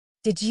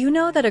Did you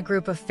know that a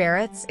group of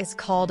ferrets is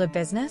called a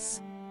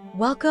business?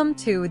 Welcome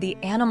to the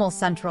Animal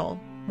Central,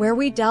 where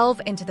we delve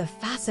into the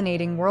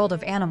fascinating world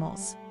of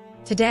animals.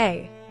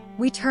 Today,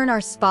 we turn our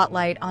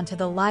spotlight onto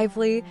the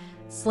lively,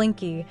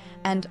 slinky,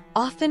 and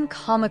often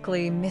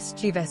comically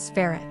mischievous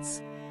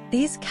ferrets.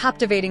 These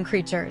captivating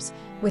creatures,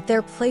 with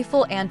their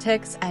playful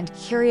antics and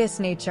curious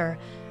nature,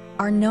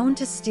 are known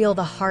to steal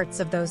the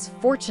hearts of those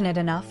fortunate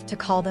enough to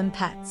call them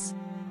pets.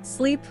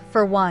 Sleep,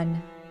 for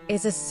one,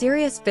 is a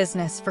serious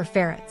business for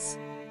ferrets.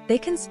 They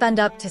can spend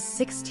up to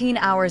 16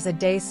 hours a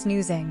day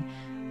snoozing,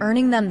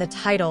 earning them the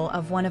title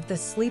of one of the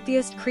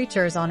sleepiest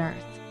creatures on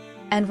Earth.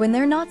 And when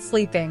they're not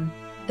sleeping,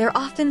 they're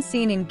often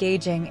seen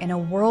engaging in a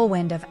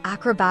whirlwind of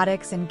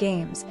acrobatics and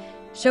games,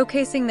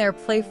 showcasing their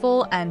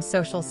playful and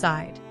social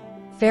side.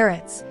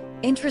 Ferrets,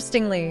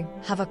 interestingly,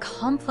 have a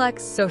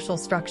complex social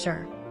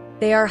structure.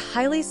 They are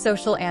highly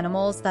social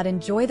animals that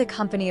enjoy the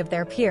company of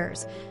their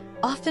peers,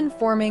 often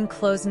forming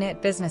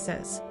close-knit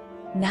businesses.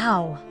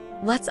 Now,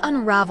 let's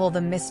unravel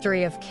the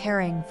mystery of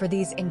caring for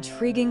these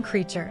intriguing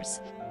creatures.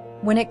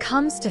 When it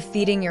comes to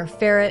feeding your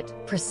ferret,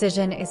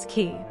 precision is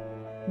key.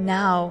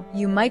 Now,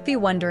 you might be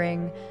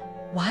wondering,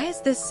 why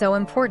is this so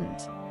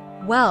important?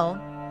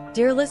 Well,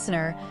 dear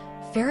listener,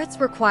 ferrets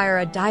require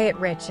a diet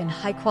rich in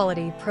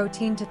high-quality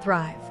protein to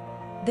thrive.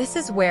 This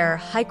is where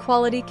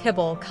high-quality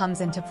kibble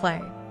comes into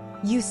play.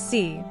 You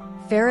see,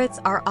 ferrets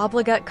are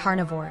obligate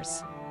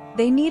carnivores.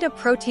 They need a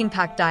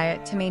protein-packed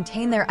diet to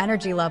maintain their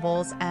energy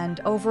levels and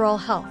overall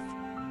health.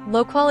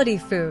 Low-quality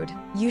food,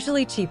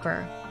 usually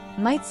cheaper,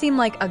 might seem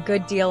like a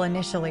good deal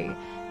initially,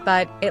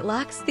 but it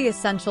lacks the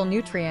essential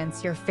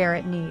nutrients your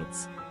ferret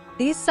needs.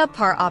 These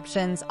subpar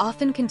options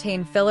often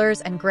contain fillers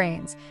and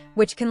grains,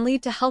 which can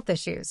lead to health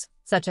issues,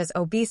 such as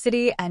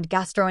obesity and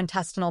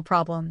gastrointestinal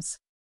problems.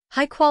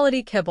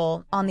 High-quality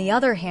kibble, on the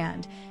other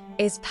hand,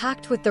 is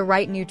packed with the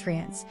right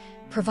nutrients,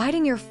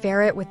 providing your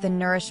ferret with the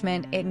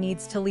nourishment it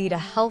needs to lead a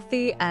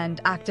healthy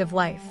and active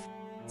life.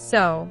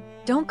 So,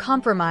 don't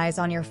compromise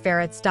on your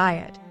ferret's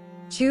diet.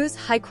 Choose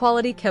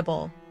high-quality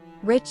kibble,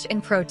 rich in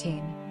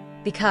protein,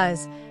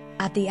 because,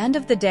 at the end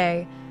of the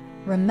day,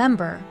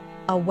 remember,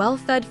 a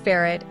well-fed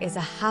ferret is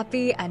a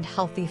happy and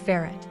healthy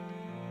ferret.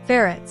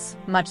 Ferrets,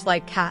 much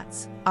like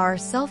cats, are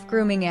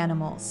self-grooming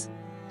animals.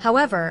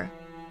 However,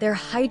 their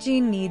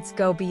hygiene needs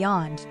go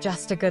beyond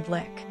just a good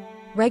lick.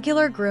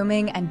 Regular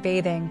grooming and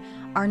bathing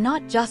are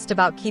not just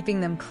about keeping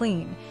them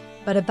clean,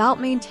 but about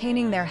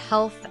maintaining their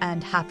health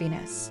and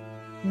happiness.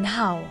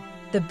 Now,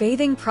 the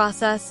bathing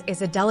process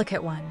is a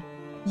delicate one.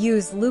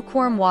 Use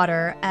lukewarm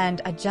water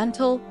and a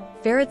gentle,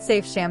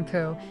 ferret-safe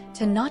shampoo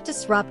to not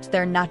disrupt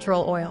their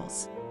natural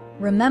oils.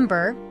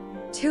 Remember,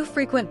 too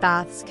frequent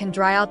baths can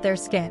dry out their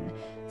skin,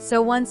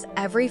 so once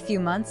every few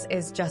months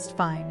is just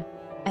fine.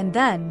 And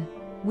then,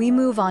 we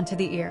move on to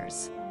the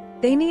ears.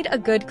 They need a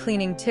good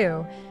cleaning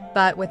too,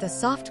 but with a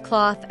soft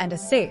cloth and a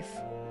safe,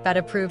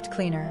 vet-approved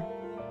cleaner.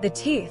 The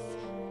teeth,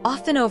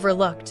 often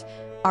overlooked,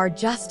 are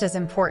just as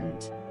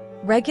important.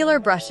 Regular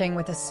brushing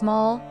with a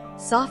small,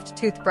 soft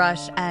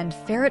toothbrush and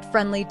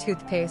ferret-friendly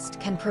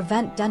toothpaste can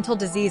prevent dental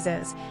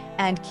diseases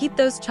and keep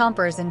those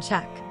chompers in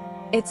check.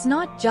 It's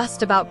not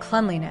just about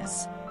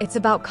cleanliness, it's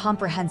about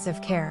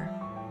comprehensive care.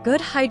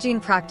 Good hygiene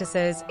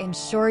practices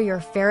ensure your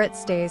ferret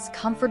stays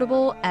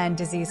comfortable and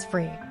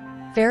disease-free.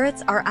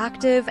 Ferrets are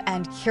active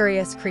and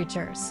curious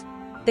creatures.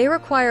 They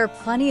require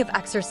plenty of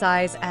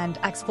exercise and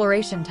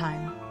exploration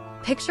time.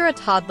 Picture a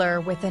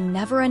toddler with a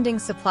never-ending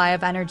supply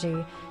of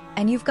energy,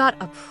 and you've got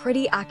a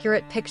pretty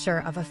accurate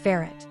picture of a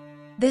ferret.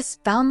 This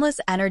boundless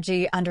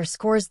energy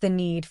underscores the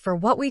need for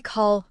what we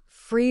call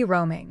free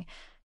roaming.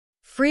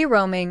 Free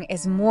roaming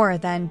is more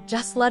than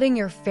just letting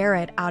your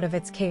ferret out of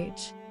its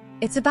cage.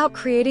 It's about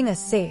creating a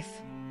safe,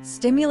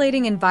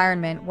 stimulating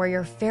environment where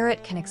your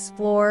ferret can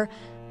explore,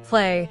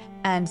 play,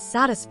 and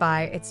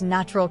satisfy its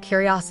natural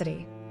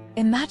curiosity.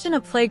 Imagine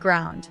a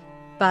playground,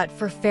 but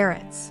for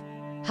ferrets.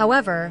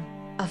 However,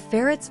 a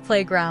ferret's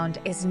playground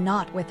is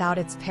not without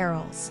its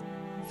perils.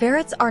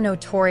 Ferrets are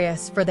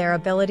notorious for their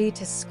ability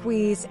to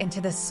squeeze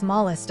into the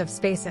smallest of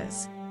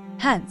spaces.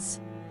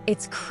 Hence,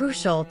 it's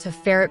crucial to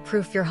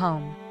ferret-proof your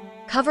home.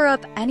 Cover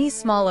up any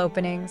small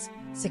openings,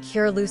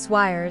 secure loose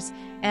wires,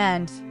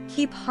 and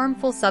keep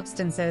harmful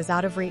substances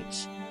out of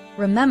reach.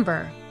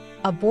 Remember,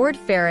 a bored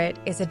ferret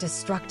is a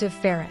destructive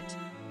ferret.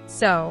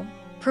 So,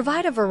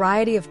 provide a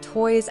variety of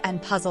toys and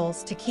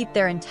puzzles to keep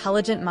their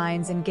intelligent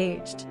minds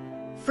engaged.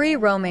 Free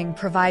roaming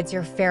provides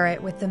your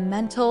ferret with the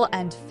mental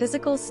and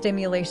physical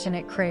stimulation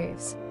it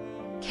craves.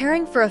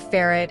 Caring for a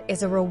ferret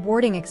is a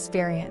rewarding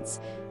experience,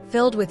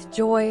 filled with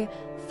joy,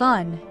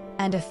 fun,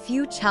 and a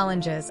few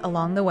challenges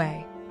along the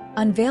way.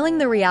 Unveiling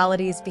the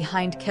realities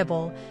behind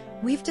kibble,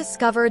 we've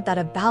discovered that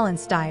a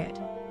balanced diet,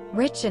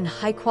 rich in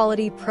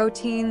high-quality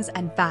proteins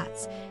and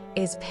fats,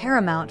 is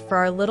paramount for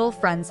our little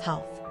friend's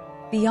health.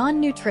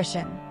 Beyond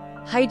nutrition,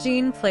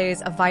 hygiene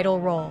plays a vital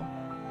role.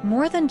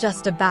 More than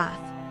just a bath,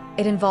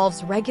 it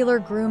involves regular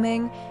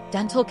grooming,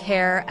 dental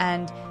care,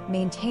 and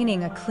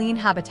maintaining a clean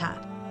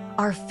habitat.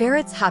 Our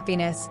ferrets'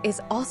 happiness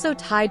is also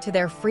tied to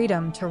their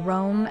freedom to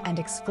roam and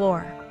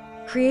explore.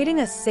 Creating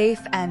a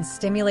safe and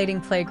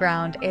stimulating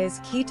playground is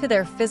key to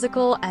their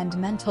physical and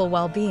mental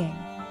well-being.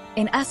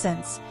 In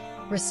essence,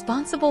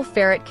 responsible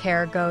ferret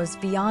care goes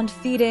beyond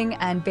feeding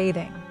and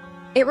bathing.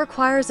 It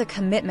requires a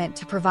commitment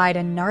to provide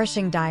a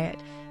nourishing diet,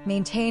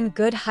 maintain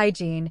good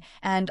hygiene,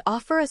 and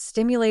offer a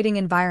stimulating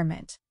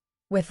environment.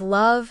 With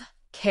love,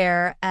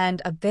 care,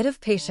 and a bit of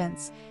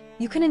patience,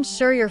 you can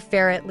ensure your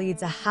ferret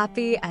leads a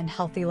happy and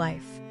healthy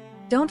life.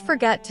 Don't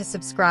forget to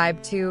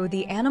subscribe to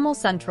The Animal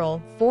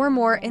Central for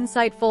more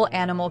insightful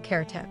animal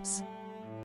care tips.